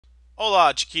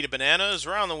Hola, Chiquita Bananas,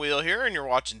 Round the Wheel here, and you're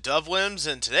watching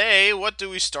DoveLems, and today, what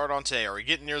do we start on today? Are we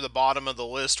getting near the bottom of the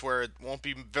list where it won't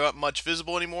be much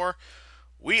visible anymore?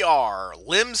 We are.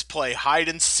 Lems play hide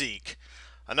and seek.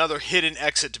 Another hidden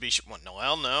exit to be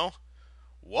well, no.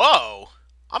 Whoa!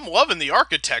 I'm loving the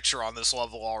architecture on this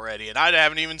level already, and I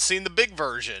haven't even seen the big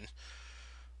version.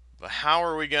 But how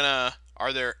are we gonna...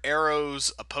 Are there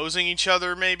arrows opposing each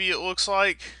other, maybe it looks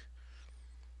like?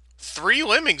 3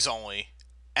 lemmings only.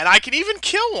 And I can even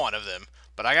kill one of them.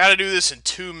 But I gotta do this in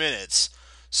 2 minutes.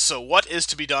 So what is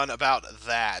to be done about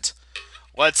that?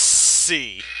 Let's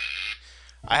see.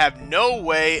 I have no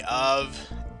way of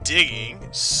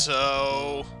digging,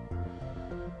 so...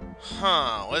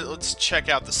 let's check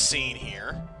out the scene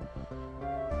here.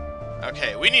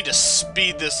 Okay, we need to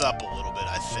speed this up a little bit,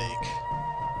 I think.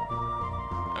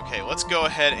 Okay, let's go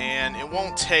ahead and... It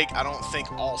won't take, I don't think,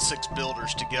 all 6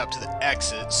 builders to get up to the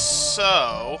exit,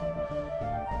 so...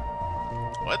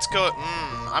 Let's go...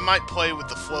 I might play with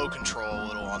the flow control a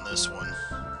little on this one.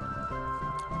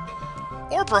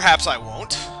 Or perhaps I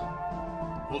won't.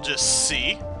 We'll just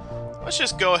see. Let's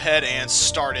just go ahead and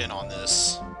start in on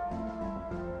this.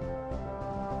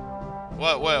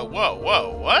 Whoa, what?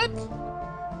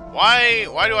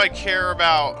 Why do I care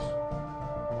about...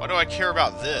 Why do I care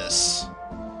about this?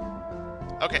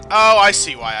 Okay, oh, I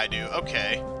see why I do.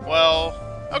 Okay, well,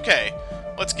 okay.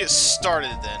 Let's get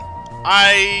started then.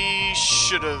 I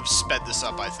should have sped this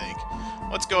up, I think.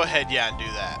 Let's go ahead, yeah, and do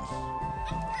that.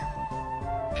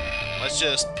 Let's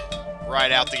just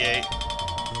ride out the gate.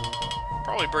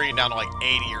 Probably bring it down to like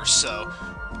 80 or so.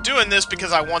 Doing this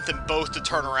because I want them both to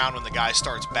turn around when the guy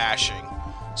starts bashing.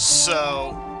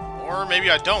 So, or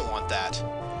maybe I don't want that.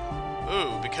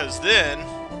 Ooh, because then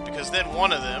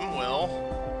one of them will,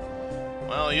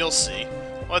 well, you'll see.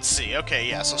 Let's see. Okay,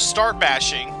 yeah, so start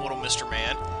bashing, little Mr.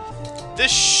 Man.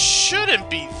 This shouldn't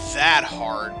be that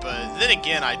hard, but then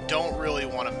again, I don't really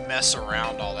want to mess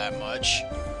around all that much.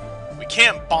 We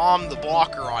can't bomb the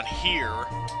blocker on here,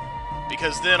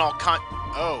 because then I'll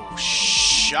oh,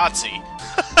 Shotzi.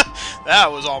 That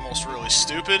was almost really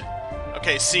stupid.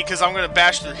 Okay, see, because I'm going to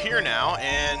bash through here now,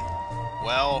 and,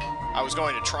 well, I was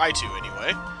going to try to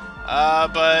anyway.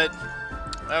 But,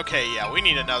 okay, yeah, we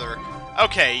need another...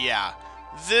 Okay, yeah,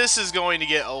 this is going to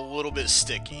get a little bit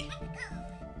sticky.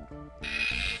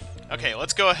 Okay,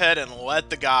 let's go ahead and let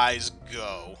the guys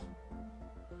go.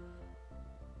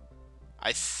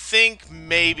 I think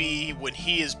maybe when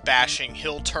he is bashing,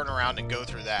 he'll turn around and go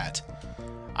through that.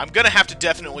 I'm going to have to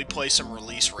definitely play some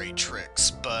release rate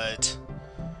tricks, but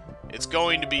it's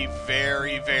going to be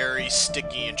very, very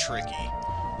sticky and tricky.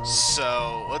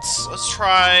 So, let's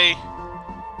try...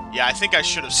 Yeah, I think I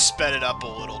should have sped it up a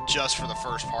little just for the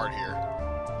first part here.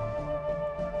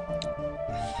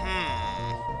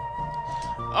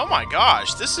 Oh my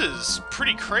gosh, this is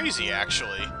pretty crazy,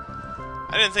 actually.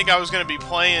 I didn't think I was going to be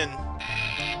playing...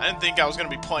 I didn't think I was going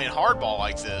to be playing hardball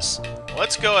like this.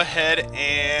 Let's go ahead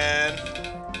and...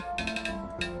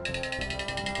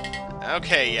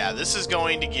 Okay, yeah, this is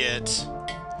going to get...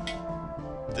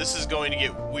 This is going to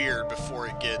get weird before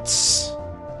it gets...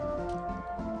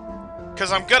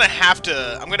 Because I'm gonna have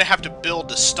to build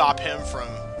to stop him from...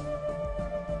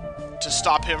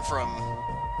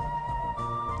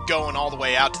 going all the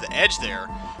way out to the edge there.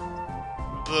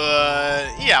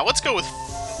 But yeah, let's go with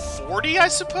 40, I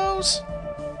suppose.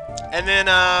 And then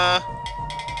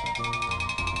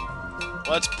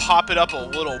let's pop it up a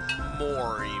little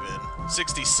more even.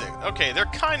 66. Okay, they're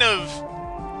kind of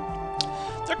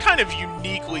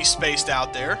uniquely spaced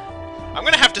out there. I'm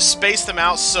gonna have to space them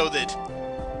out so that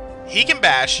he can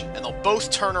bash and they'll both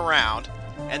turn around,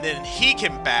 and then he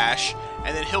can bash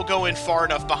and then he'll go in far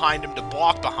enough behind him to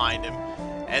block behind him.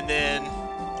 And then,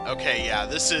 okay, yeah,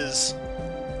 this is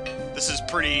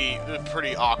pretty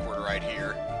awkward right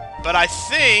here. But I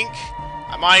think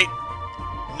I might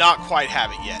not quite have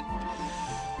it yet.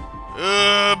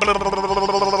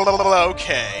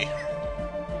 Okay.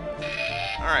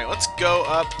 Alright, let's go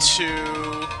up to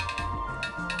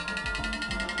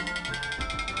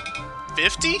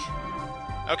 50?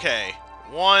 Okay,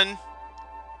 1,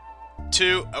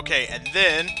 2, okay, and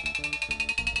then...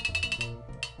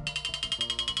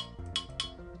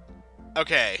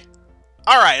 Okay.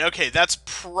 Alright, okay, that's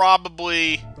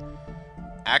probably...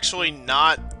 Actually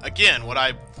not, again, what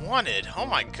I wanted. Oh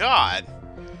my god.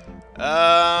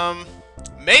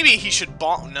 Maybe he should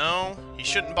bomb... No, he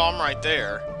shouldn't bomb right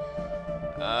there.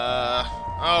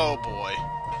 Oh boy.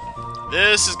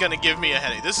 This is gonna give me a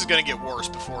headache. This is gonna get worse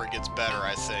before it gets better,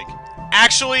 I think.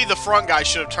 Actually, the front guy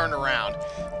should have turned around.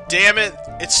 Damn it,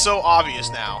 it's so obvious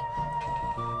now.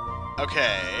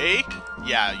 Okay.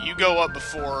 Yeah, you go up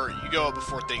before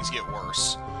things get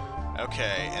worse.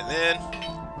 Okay, and then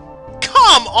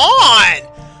come on!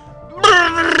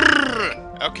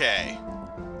 Okay.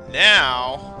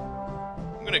 Now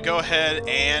I'm gonna go ahead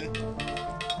and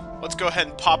let's go ahead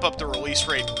and pop up the release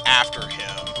rate after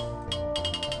him.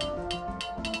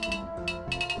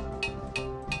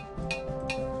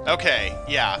 Okay,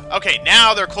 yeah. Okay,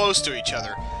 now they're close to each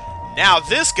other. Now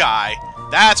this guy,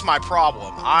 that's my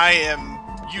problem. I am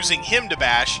using him to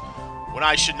bash when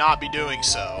I should not be doing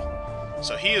so.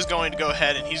 So he is going to go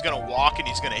ahead and he's going to walk and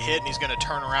he's going to hit and he's going to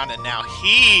turn around, and now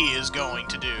he is going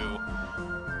to do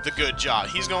the good job.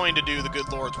 He's going to do the good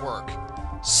Lord's work.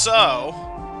 So,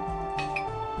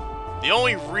 the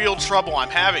only real trouble I'm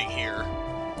having here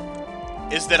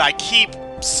is that I keep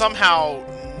somehow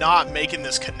not making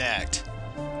this connect.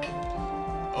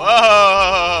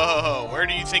 Whoa! Where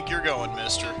do you think you're going,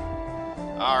 mister?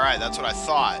 Alright, that's what I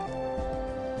thought.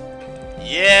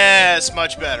 Yes,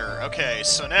 much better. Okay,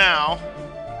 so now,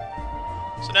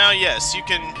 yes, you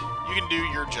can do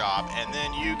your job, and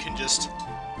then you can just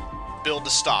build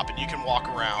to stop, and you can walk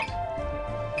around.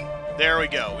 There we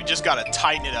go. We just got to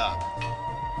tighten it up.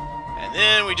 And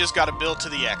then we just got to build to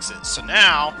the exit. So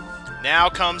now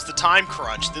comes the time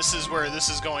crunch. This is where this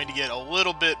is going to get a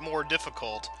little bit more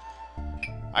difficult.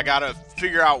 I got to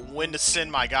figure out when to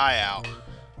send my guy out.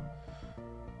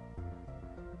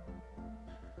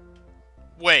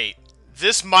 Wait,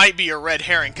 this might be a red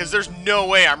herring, because there's no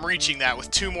way I'm reaching that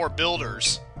with 2 more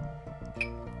builders.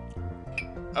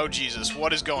 Oh, Jesus,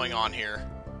 what is going on here?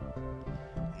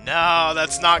 No,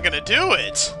 that's not gonna do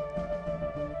it!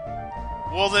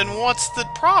 Well, then what's the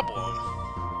problem?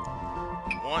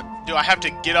 What? Do I have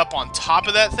to get up on top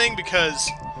of that thing?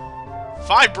 Because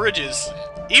 5 bridges,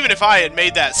 even if I had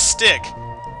made that stick,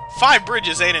 5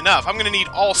 bridges ain't enough. I'm gonna need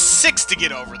all 6 to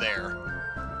get over there.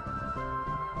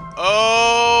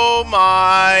 Oh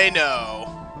my no.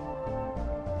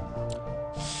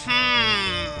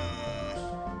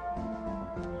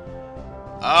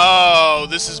 Oh,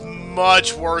 this is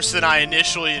much worse than I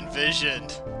initially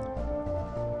envisioned.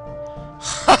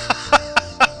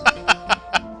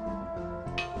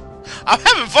 I'm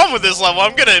having fun with this level,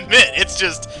 I'm gonna admit. It's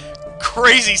just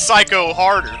crazy psycho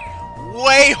harder.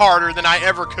 Way harder than I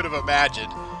ever could have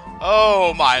imagined.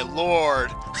 Oh my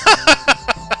lord.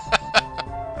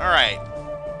 Alright,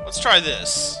 let's try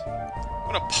this.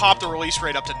 I'm gonna pop the release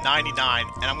rate up to 99,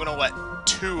 and I'm gonna let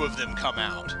 2 of them come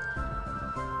out.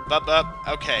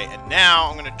 Okay, and now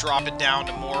I'm gonna drop it down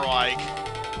to more like...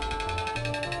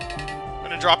 I'm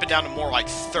gonna drop it down to more like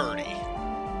 30.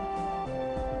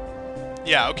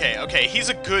 Yeah, okay, he's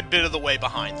a good bit of the way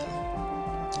behind them.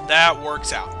 That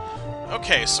works out.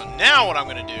 Okay, so now what I'm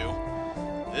gonna do...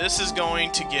 This is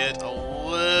going to get a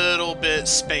little bit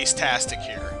space-tastic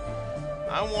here.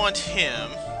 I want him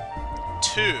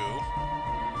to...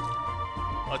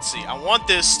 Let's see, I want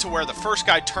this to where the first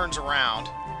guy turns around.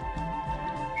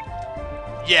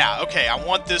 Yeah, okay, I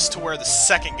want this to where the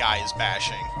second guy is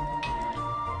bashing.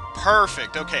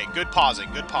 Perfect, okay, good pausing,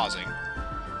 good pausing.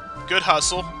 Good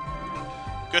hustle.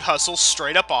 Good hustle,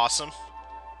 straight up awesome.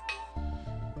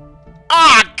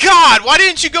 Ah, God! Why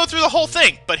didn't you go through the whole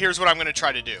thing? But here's what I'm going to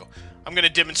try to do. I'm going to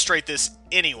demonstrate this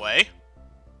anyway.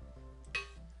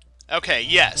 Okay,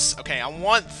 yes. Okay, I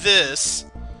want this...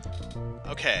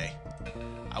 Okay.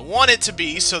 I want it to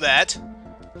be so that...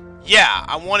 Yeah,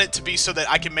 I want it to be so that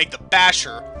I can make the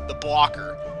basher the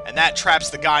blocker, and that traps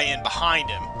the guy in behind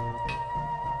him.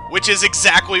 Which is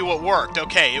exactly what worked.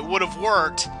 Okay, it would have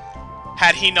worked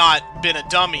had he not been a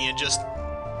dummy and just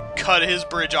cut his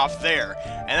bridge off there.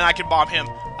 And then I can bomb him.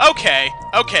 Okay,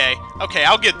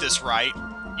 I'll get this right.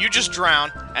 You just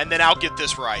drown, and then I'll get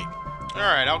this right.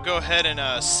 Alright, I'll go ahead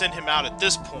and send him out at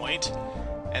this point.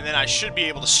 And then I should be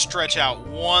able to stretch out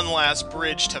one last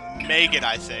bridge to make it,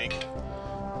 I think.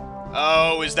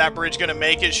 Oh, is that bridge gonna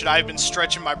make it? Should I have been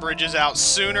stretching my bridges out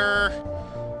sooner?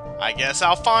 I guess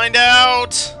I'll find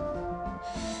out.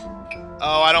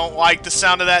 Oh, I don't like the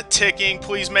sound of that ticking.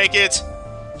 Please make it.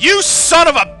 You son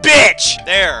of a bitch!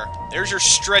 There's your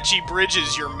stretchy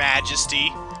bridges, your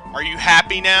majesty. Are you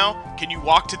happy now? Can you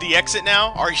walk to the exit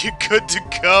now? Are you good to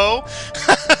go?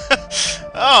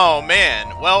 Oh,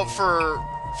 man. Well, for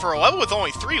a level with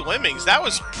only 3 lemmings, that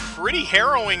was pretty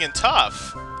harrowing and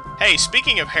tough. Hey,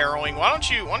 speaking of harrowing, why don't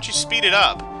you speed it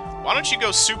up? Why don't you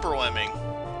go super lemming?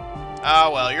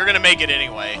 Oh, well, you're gonna make it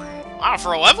anyway. Wow,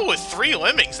 for a level with 3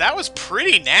 lemmings, that was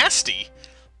pretty nasty.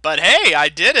 But hey, I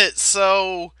did it,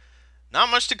 so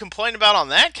not much to complain about on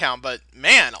that count, but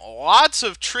man, lots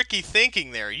of tricky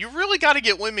thinking there. You really got to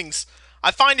get lemmings.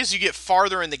 I find as you get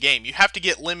farther in the game, you have to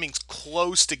get lemmings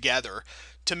close together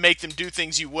to make them do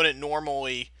things you wouldn't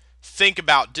normally think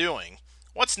about doing.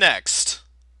 What's next?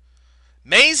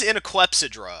 Maze in a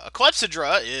Clepsydra. A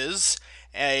Clepsydra is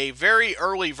a very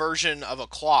early version of a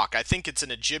clock. I think it's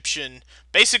an Egyptian,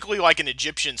 basically like an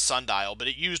Egyptian sundial, but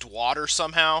it used water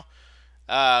somehow.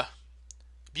 Yeah,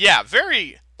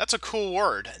 that's a cool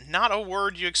word. Not a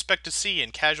word you expect to see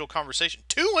in casual conversation.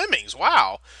 2 lemmings,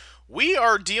 wow. We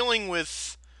are dealing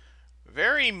with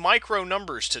very micro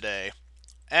numbers today.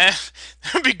 That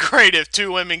would be great if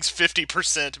 2 lemmings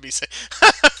 50% to be safe.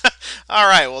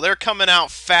 Alright, well they're coming out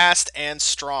fast and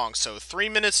strong. So 3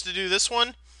 minutes to do this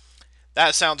one.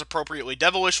 That sounds appropriately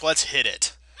devilish. Let's hit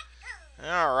it.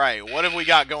 Alright, what have we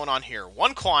got going on here?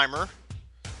 One climber.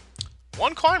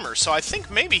 So I think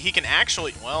maybe he can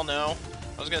actually... Well, no.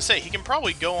 I was going to say, he can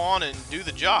probably go on and do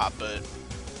the job, but...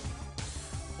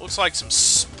 Looks like some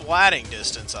splatting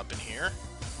distance up in here.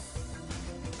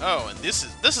 Oh, and this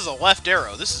is a left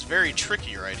arrow. This is very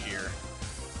tricky right here.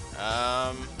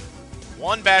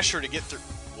 One basher to get through.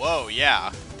 Whoa,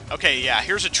 yeah. Okay, yeah,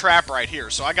 here's a trap right here,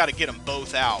 so I got to get them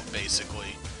both out,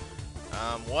 basically.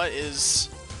 What's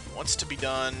to be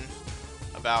done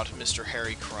about Mr.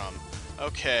 Harry Crumb?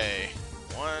 Okay.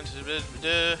 How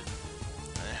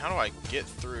do I get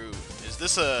through?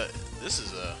 This is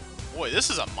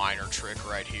a minor trick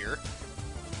right here.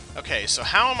 Okay, so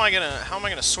how am I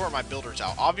gonna sort my builders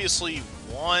out? Obviously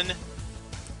 1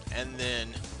 and then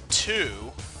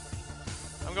 2.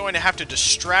 I'm going to have to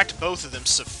distract both of them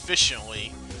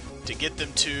sufficiently to get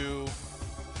them to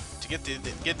get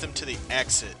them to the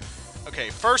exit. Okay,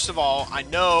 first of all, I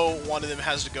know one of them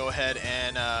has to go ahead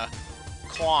and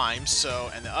climb,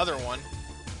 and the other one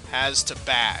has to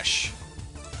bash.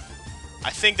 I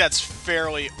think that's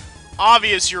fairly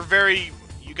obvious. You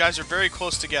guys are very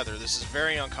close together. This is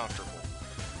very uncomfortable.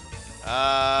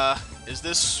 Is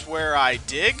this where I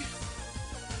dig?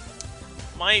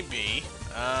 Might be.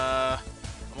 I'm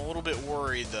a little bit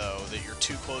worried, though, that you're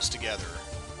too close together.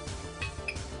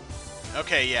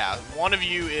 Okay, yeah. One of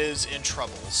you is in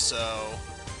trouble, so...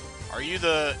 You're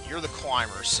the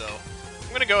climber, so... I'm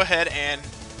going to go ahead and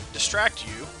distract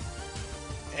you.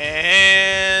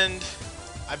 And...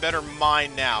 I better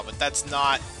mine now, but that's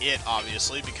not it,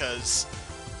 obviously, because...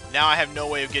 Now I have no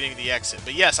way of getting to the exit.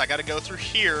 But yes, I gotta go through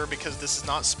here because this is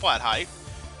not splat height.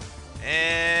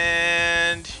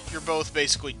 And you're both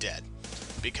basically dead.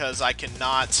 Because I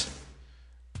cannot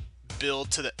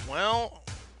build to the... Well,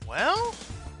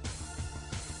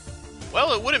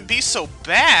 it wouldn't be so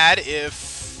bad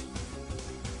if...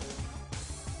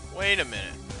 Wait a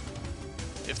minute.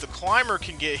 If the climber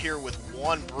can get here with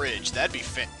 1 bridge, that'd be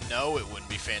No, it wouldn't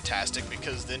be fantastic,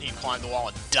 because then he'd climb the wall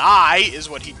and die, is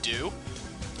what he'd do.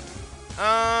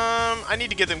 I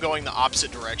need to get them going the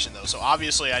opposite direction, though, so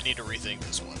obviously I need to rethink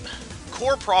this one.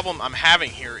 Core problem I'm having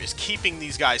here is keeping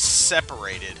these guys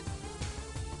separated.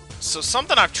 So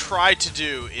something I've tried to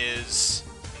do is...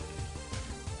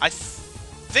 I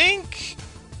think...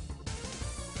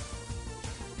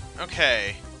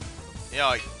 Okay. Yeah,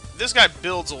 like, this guy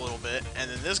builds a little bit,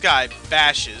 and then this guy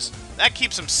bashes. That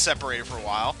keeps them separated for a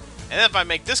while. And then if I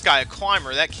make this guy a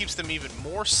climber, that keeps them even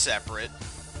more separate.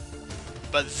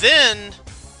 But then,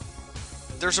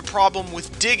 there's a problem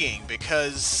with digging,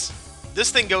 because this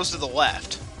thing goes to the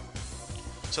left.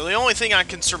 So the only thing I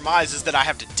can surmise is that I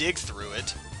have to dig through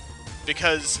it,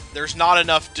 because there's not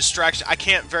enough distraction. I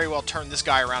can't very well turn this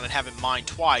guy around and have him mine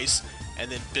twice,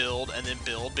 and then build,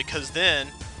 because then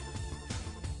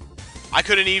I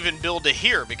couldn't even build to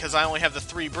here, because I only have the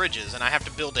 3 bridges, and I have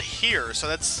to build to here, so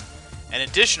that's an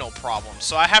additional problem.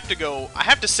 So I have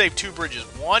to save 2 bridges,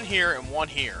 1 here and 1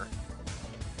 here.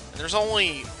 And there's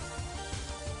only...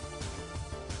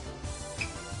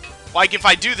 Like, if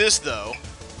I do this, though...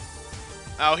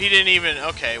 Oh, he didn't even...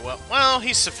 Okay, well,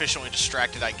 he's sufficiently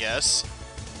distracted, I guess.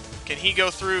 Can he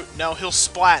go through? No, he'll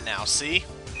splat now, see?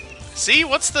 See?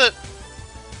 What's the...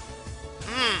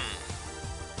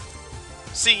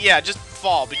 See, yeah, just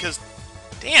fall, because...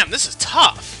 Damn, this is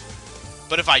tough.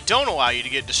 But if I don't allow you to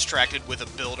get distracted with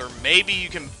a builder, maybe you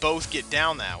can both get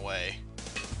down that way.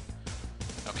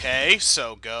 Okay,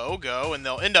 so go, and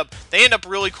they end up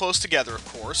really close together, of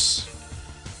course.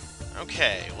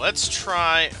 Okay, let's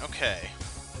try, okay.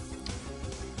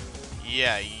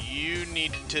 Yeah, you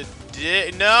need to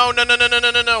no,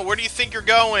 where do you think you're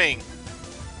going?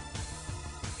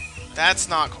 That's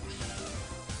not cool.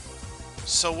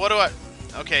 So what do I...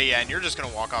 Okay, yeah, and you're just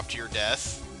gonna walk off to your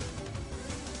death.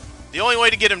 The only way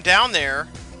to get him down there,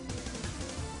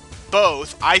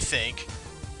 both, I think,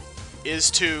 is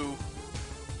to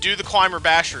do the climber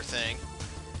basher thing,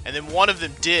 and then one of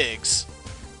them digs,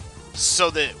 so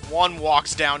that one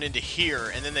walks down into here,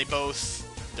 and then they both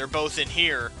they're both in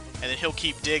here, and then he'll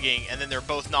keep digging, and then they're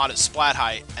both not at splat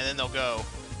height, and then they'll go,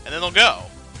 and then they'll go.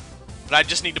 But I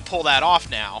just need to pull that off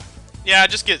now. Yeah,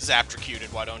 just get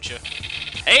zaptrocuted, why don't you?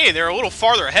 Hey, they're a little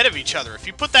farther ahead of each other. If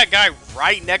you put that guy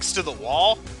right next to the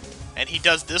wall, and he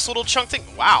does this little chunk thing,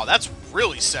 wow, that's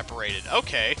really separated.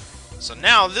 Okay, so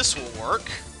now this will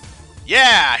work.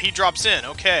 Yeah, he drops in.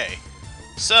 Okay,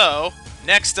 so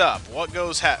next up, what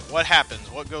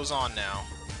happens? What goes on now?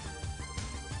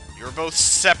 You're both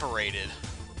separated.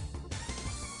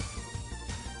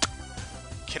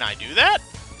 Can I do that?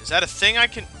 Is that a thing I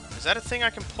can? Is that a thing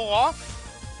I can pull off?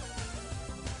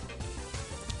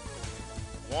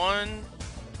 One.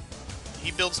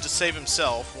 He builds to save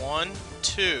himself. 1,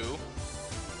 2.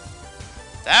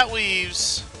 That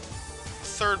leaves the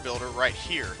third builder right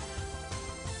here.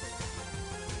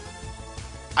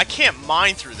 I can't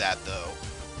mine through that, though.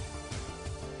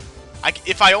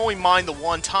 If I only mine the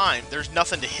one time, there's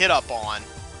nothing to hit up on.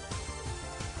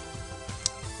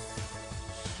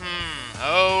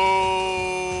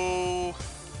 Oh.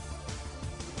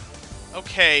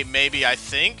 Okay, maybe, I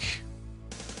think.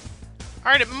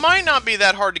 Alright, it might not be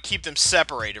that hard to keep them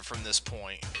separated from this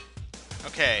point.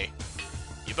 Okay.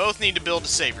 You both need to build to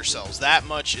save yourselves. That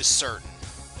much is certain.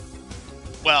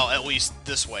 Well, at least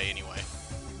this way, anyway.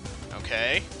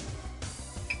 Okay.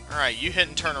 Alright, you hit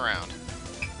and turn around.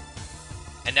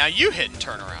 And now you hit and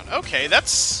turn around. Okay,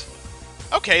 that's...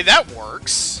 Okay, that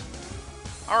works.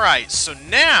 Alright, so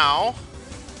now...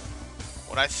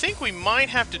 What I think we might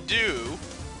have to do...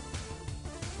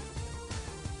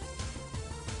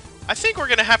 I think we're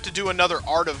going to have to do another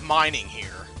Art of Mining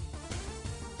here.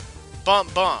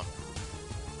 Bump, bump.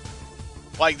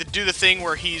 Like, do the thing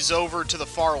where he's over to the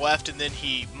far left and then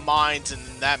he mines and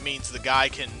that means the guy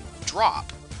can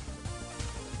drop.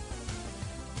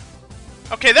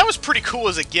 Okay, that was pretty cool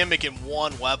as a gimmick in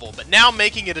one level, but now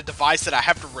making it a device that I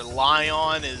have to rely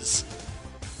on is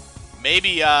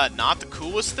maybe not the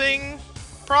coolest thing,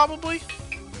 probably.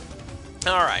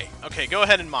 Alright, okay, go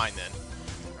ahead and mine then.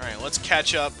 Alright, let's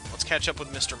catch up. Let's catch up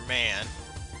with Mr. Man.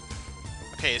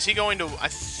 Okay, is he going to... I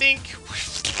think...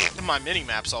 my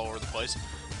mini-map's all over the place.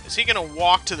 Is he going to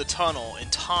walk to the tunnel in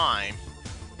time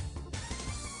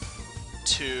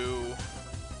to...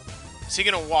 Is he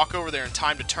going to walk over there in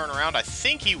time to turn around? I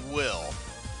think he will.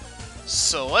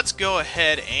 So let's go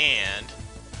ahead and...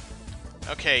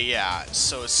 Okay, yeah.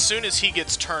 So as soon as he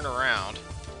gets turned around...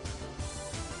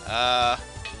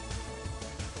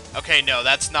 Okay, no,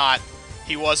 that's not...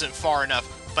 He wasn't far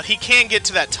enough. But he can get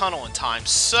to that tunnel in time,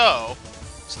 so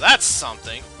that's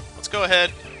something. Let's go ahead.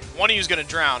 One of you is going to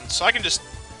drown, so I can just...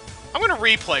 I'm going to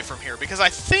replay from here, because I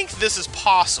think this is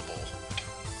possible.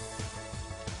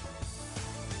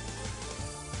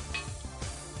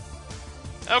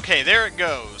 Okay, there it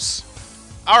goes.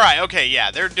 Alright, okay,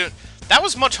 yeah, they're doing... That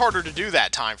was much harder to do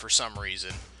that time for some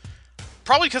reason.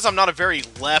 Probably because I'm not a very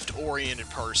left-oriented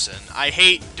person. I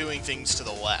hate doing things to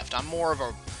the left. I'm more of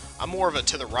a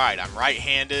to the right. I'm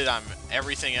right-handed, I'm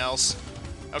everything else.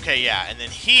 Okay, yeah, and then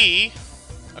he...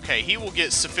 Okay, he will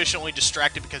get sufficiently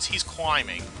distracted because he's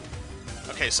climbing.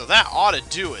 Okay, so that ought to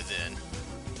do it then.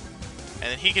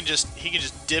 And then he can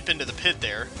just dip into the pit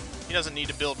there. He doesn't need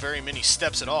to build very many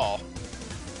steps at all.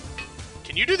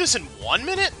 Can you do this in 1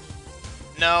 minute?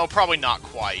 No, probably not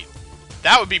quite.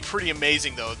 That would be pretty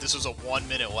amazing, though, if this was a 1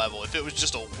 minute level. If it was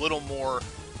just a little more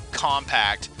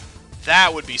compact,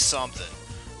 that would be something.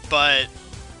 But,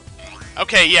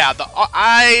 okay, yeah,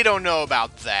 I don't know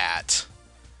about that.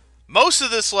 Most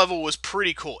of this level was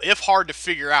pretty cool, if hard to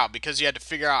figure out, because you had to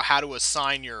figure out how to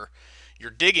assign your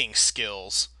digging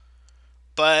skills.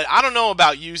 But I don't know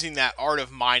about using that Art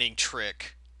of Mining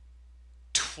trick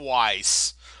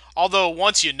twice. Although,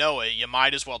 once you know it, you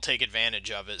might as well take advantage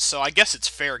of it. So I guess it's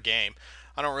fair game.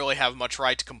 I don't really have much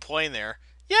right to complain there.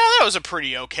 Yeah, that was a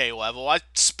pretty okay level. I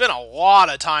spent a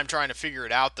lot of time trying to figure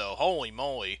it out, though. Holy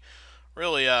moly.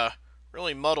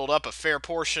 Really muddled up a fair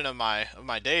portion of my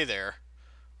day there.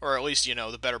 Or at least, you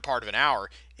know, the better part of an hour.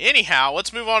 Anyhow,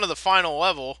 let's move on to the final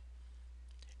level.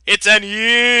 It's an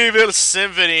evil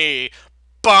symphony!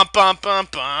 Bum, bum, bum,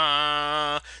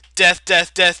 bum! Death,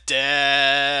 death, death,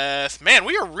 death! Man,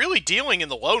 we are really dealing in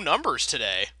the low numbers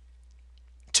today.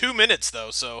 2 minutes,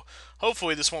 though, so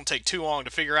hopefully this won't take too long to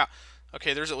figure out.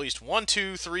 Okay, there's at least 1,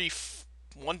 2, 3,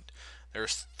 1...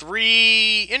 There's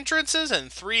 3 entrances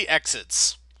and 3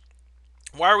 exits.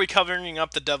 Why are we covering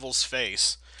up the devil's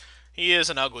face? He is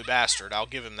an ugly bastard, I'll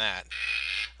give him that.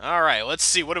 Alright, let's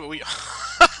see, what do we...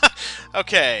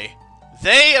 Okay,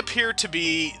 they appear to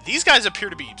be... These guys appear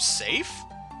to be safe?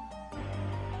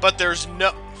 But there's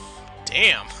no...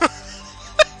 Damn.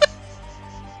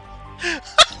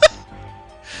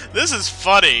 This is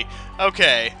funny.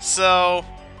 Okay, so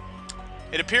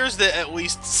it appears that at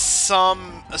least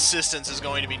some assistance is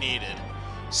going to be needed.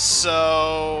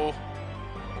 So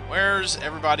where's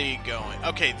everybody going?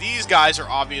 Okay, these guys are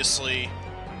obviously...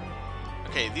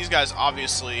 Okay, these guys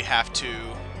obviously have to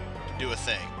do a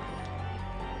thing.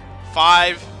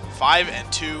 5,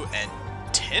 and 2, and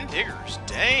 10 diggers.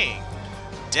 Dang.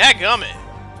 Dadgummit.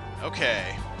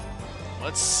 Okay.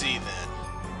 Let's see then.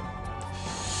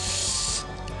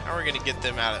 How are we going to get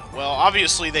them out of... Well,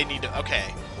 obviously they need to...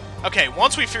 Okay. Okay,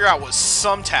 once we figure out what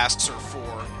some tasks are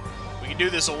for, we can do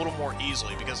this a little more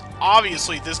easily, because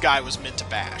obviously this guy was meant to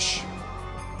bash.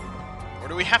 Or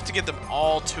do we have to get them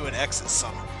all to an exit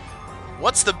somewhere?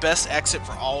 What's the best exit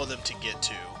for all of them to get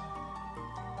to?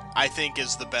 I think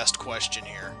is the best question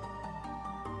here.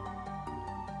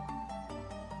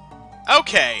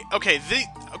 Okay,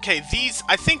 these...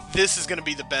 I think this is going to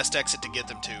be the best exit to get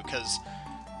them to, because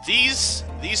these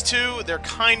two, they're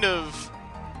kind of...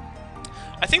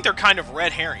 I think they're kind of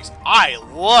red herrings. I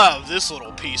love this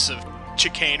little piece of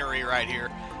chicanery right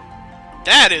here.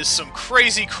 That is some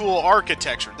crazy cool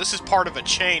architecture. This is part of a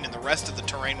chain, and the rest of the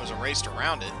terrain was erased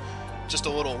around it. Just a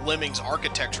little Lemmings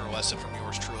architecture lesson from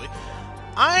yours truly.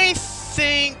 I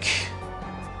think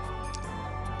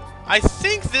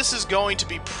this is going to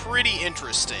be pretty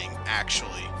interesting,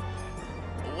 actually.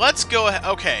 Let's go ahead.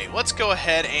 Okay, let's go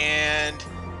ahead and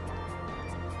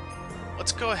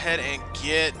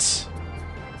get...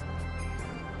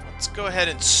 Let's go ahead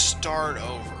and start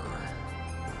over.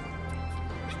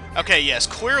 Okay, yes,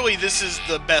 clearly this is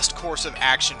the best course of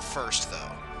action first,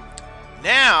 though.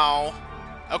 Now,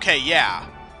 okay, yeah,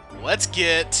 let's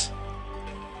get...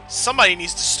 Somebody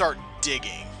needs to start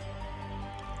digging.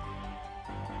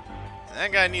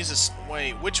 That guy needs to...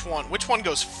 Wait, which one? Which one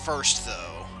goes first,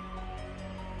 though?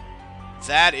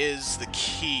 That is the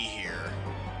key here.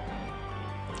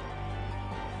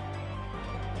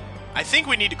 I think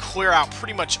we need to clear out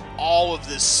pretty much all of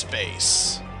this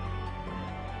space.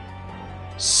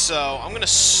 So, I'm going to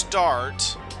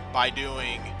start by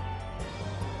doing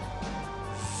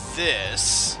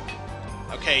this.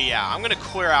 Okay, yeah, I'm going to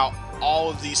clear out all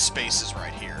of these spaces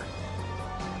right here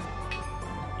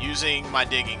using my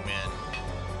digging men.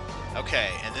 Okay,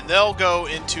 and then they'll go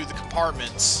into the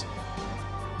compartments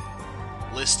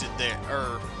listed there,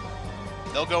 or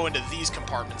they'll go into these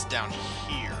compartments down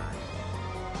here.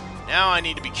 Now I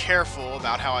need to be careful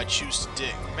about how I choose to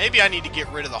dig. Maybe I need to get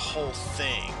rid of the whole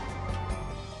thing.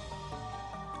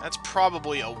 That's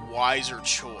probably a wiser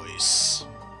choice.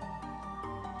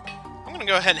 I'm going to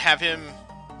go ahead and have him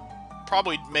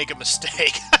probably make a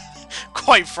mistake,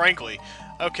 quite frankly.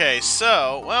 Okay,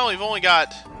 so, well, we've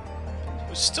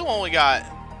still only got...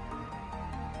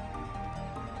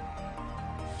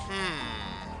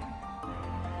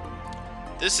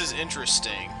 This is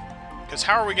interesting, because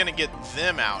how are we going to get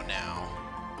them out now?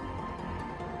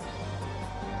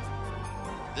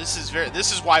 This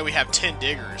is why we have 10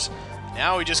 diggers.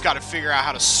 Now we just got to figure out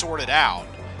how to sort it out.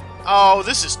 Oh,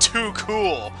 this is too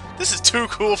cool. This is too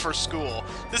cool for school.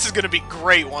 This is going to be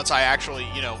great once I actually,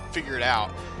 you know, figure it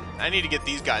out. I need to get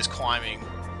these guys climbing.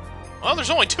 Well,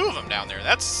 there's only 2 of them down there.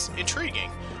 That's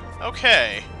intriguing.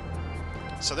 Okay.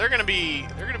 So they're going to be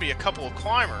a couple of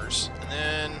climbers, and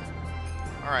then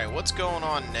all right, what's going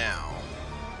on now?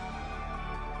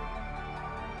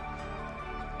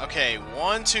 Okay,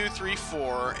 1 2 3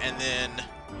 4, and then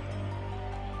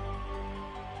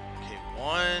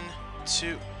 1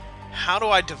 2. How do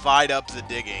I divide up the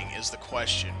digging is the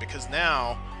question, because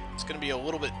now it's going to be a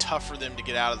little bit tough for them to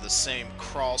get out of the same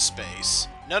crawl space.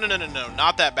 No,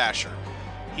 not that basher.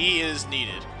 He is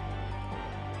needed.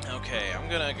 Okay, I'm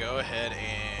going to go ahead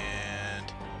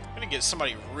and I'm going to get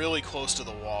somebody really close to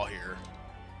the wall here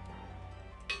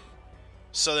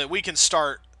so that we can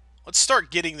start... Let's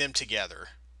start getting them together.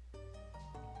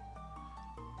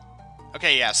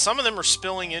 Okay, yeah, some of them are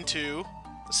spilling into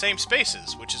the same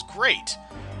spaces, which is great.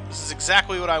 This is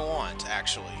exactly what I want,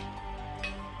 actually.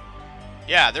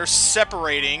 Yeah, they're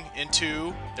separating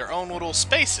into their own little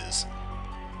spaces.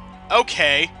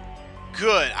 Okay,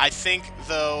 good. I think,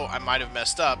 though, I might have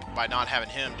messed up by not having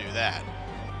him do that.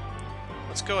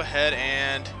 Let's go ahead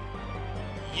and...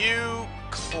 You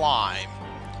climb.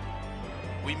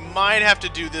 We might have to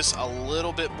do this a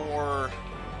little bit more...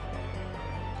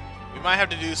 We might have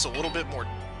to do this a little bit more...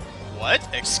 What?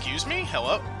 Excuse me?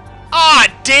 Hello?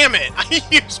 Ah, damn it! I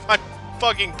used my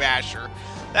fucking basher.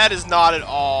 That is not at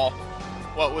all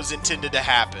what was intended to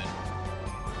happen.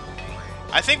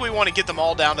 I think we want to get them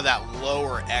all down to that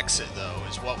lower exit, though,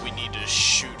 is what we need to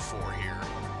shoot for here.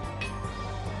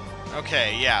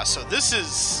 Okay, yeah, so this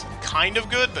is kind of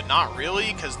good, but not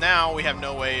really, because now we have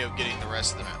no way of getting the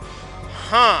rest of them out.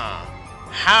 Huh.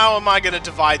 How am I going to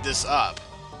divide this up?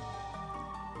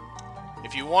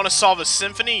 If you want to solve a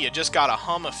symphony, you just gotta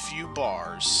hum a few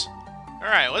bars.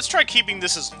 Alright, let's try keeping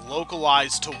this as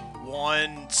localized to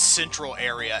one central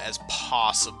area as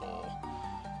possible.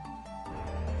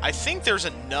 I think there's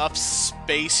enough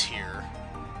space here.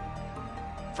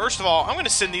 First of all, I'm going to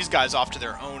send these guys off to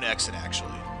their own exit,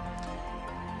 actually.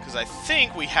 Because I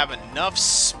think we have enough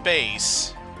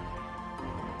space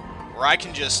where I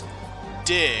can just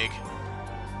dig.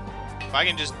 If I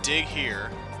can just dig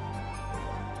here.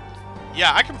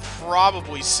 Yeah, I can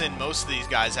probably send most of these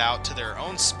guys out to their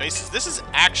own spaces. This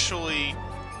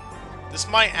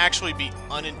might actually be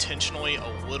unintentionally a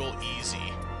little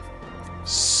easy.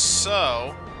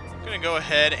 So, I'm going to go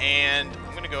ahead and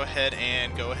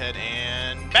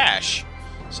bash.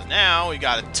 So now we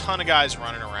got a ton of guys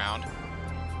running around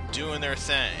doing their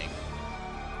thing.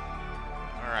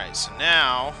 Alright, so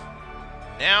now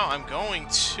I'm going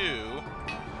to...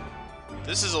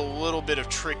 This is a little bit of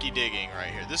tricky digging right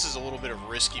here. This is a little bit of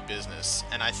risky business.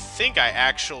 And I think I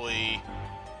actually...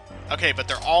 Okay, but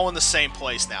they're all in the same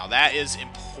place now. That is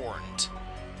important.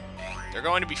 They're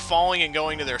going to be falling and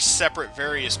going to their separate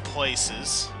various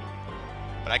places.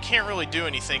 But I can't really do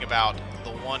anything about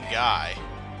the one guy.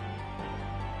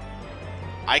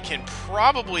 I can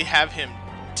probably have him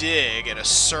dig at a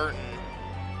certain...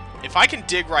 If I can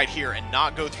dig right here and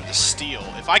not go through the steel,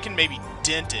 if I can maybe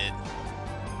dent it...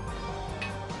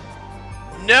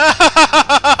 No!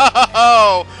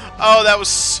 Oh, that was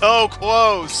so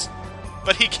close.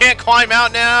 But he can't climb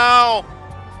out now.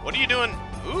 What are you doing?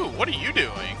 Ooh, what are you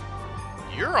doing?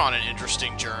 You're on an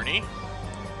interesting journey.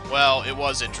 Well, it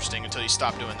was interesting until you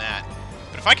stopped doing that.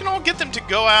 But if I can all get them to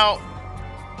go out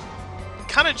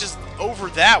kind of just over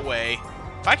that way,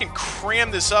 if I can cram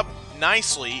this up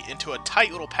nicely into a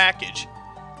tight little package,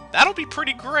 that'll be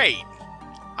pretty great.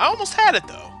 I almost had it,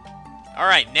 though.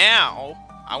 Alright, now...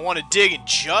 I want to dig in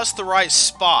just the right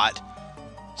spot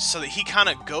so that he kind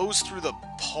of goes through the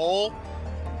pole,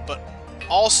 but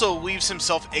also leaves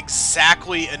himself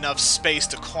exactly enough space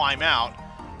to climb out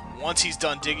once he's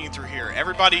done digging through here.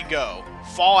 Everybody go.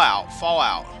 Fall out. Fall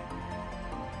out.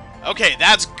 Okay,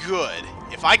 that's good.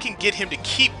 If I can get him to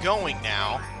keep going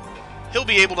now, he'll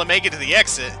be able to make it to the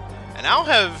exit, and I'll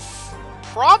have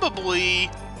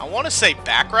probably, I want to say,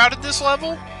 back-routed this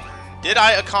level. Did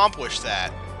I accomplish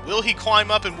that? Will he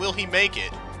climb up and will he make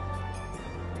it?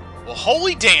 Well,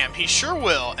 holy damn, he sure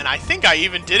will. And I think I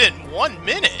even did it in 1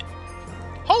 minute.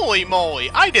 Holy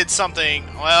moly, I did something,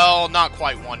 well, not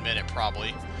quite 1 minute,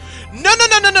 probably. No.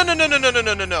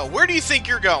 Where do you think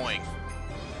you're going?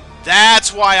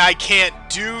 That's why I can't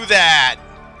do that.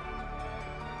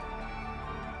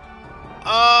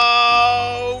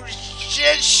 Oh,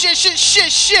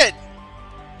 shit.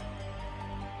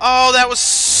 Oh, that was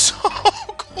so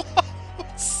close.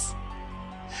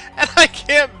 And I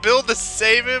can't build to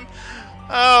save him?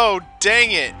 Oh,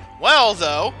 dang it. Well,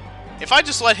 though, if I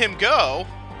just let him go...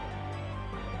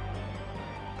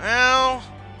 Well...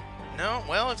 No,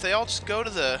 well, if they all just go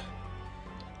to the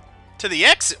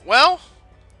exit, well...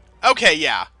 Okay,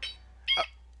 yeah.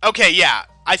 Okay, yeah.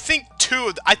 I think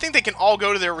they can all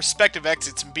go to their respective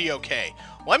exits and be okay.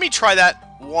 Let me try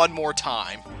that one more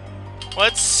time.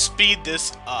 Let's speed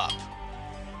this up.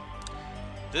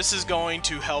 This is going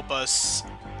to help us...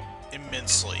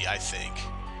 immensely, I think,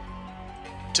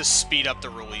 to speed up the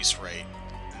release rate.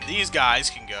 These guys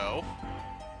can go.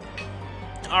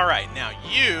 Alright, now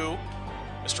you,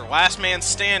 Mr. Last Man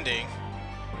Standing,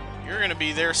 you're going to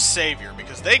be their savior,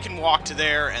 because they can walk to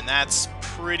there, and that's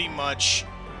pretty much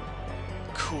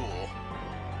cool.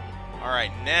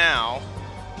 Alright, now...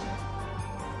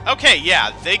 Okay,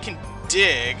 yeah, they can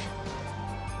dig.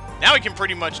 Now we can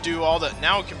pretty much do all the...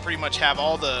 Now we can pretty much have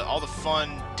all the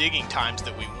fun digging times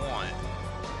that we want.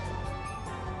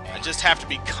 I just have to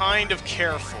be kind of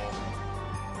careful.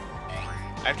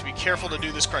 I have to be careful to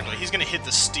do this correctly. He's going to hit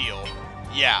the steel.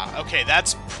 Yeah, okay,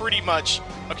 that's pretty much...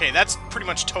 Okay, that's pretty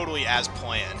much totally as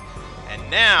planned.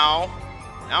 And now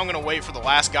I'm going to wait for the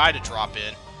last guy to drop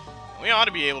in. We ought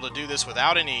to be able to do this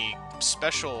without any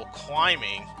special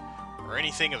climbing or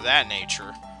anything of that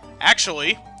nature.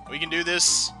 Actually, we can do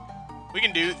this... We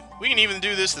can even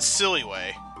do this the silly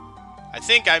way. I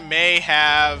think I may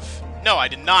have... No, I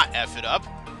did not F it up.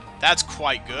 That's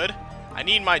quite good. I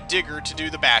need my digger to do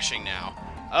the bashing now.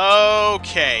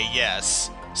 Okay, yes.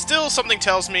 Still, something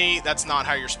tells me that's not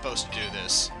how you're supposed to do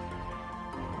this.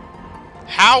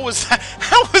 How was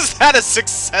that a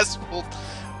successful...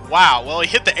 Wow, well, he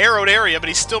hit the arrowed area, but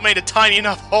he still made a tiny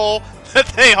enough hole that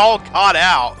they all got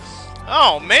out.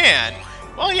 Oh, man.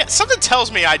 Well, yeah, something tells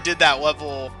me I did that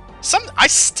level I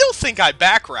still think I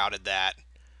backrouted that.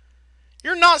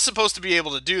 You're not supposed to be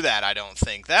able to do that, I don't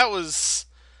think. That was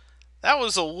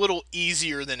a little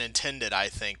easier than intended, I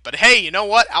think. But hey, you know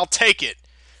what? I'll take it.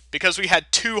 Because we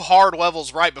had 2 hard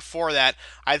levels right before that,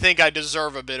 I think I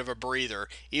deserve a bit of a breather,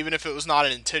 even if it was not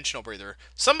an intentional breather.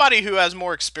 Somebody who has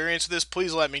more experience with this,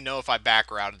 please let me know if I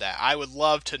backrouted that. I would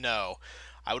love to know.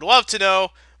 I would love to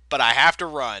know, but I have to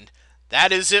run.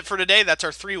 That is it for today. That's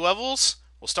our 3 levels.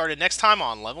 We'll start it next time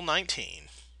on level 19.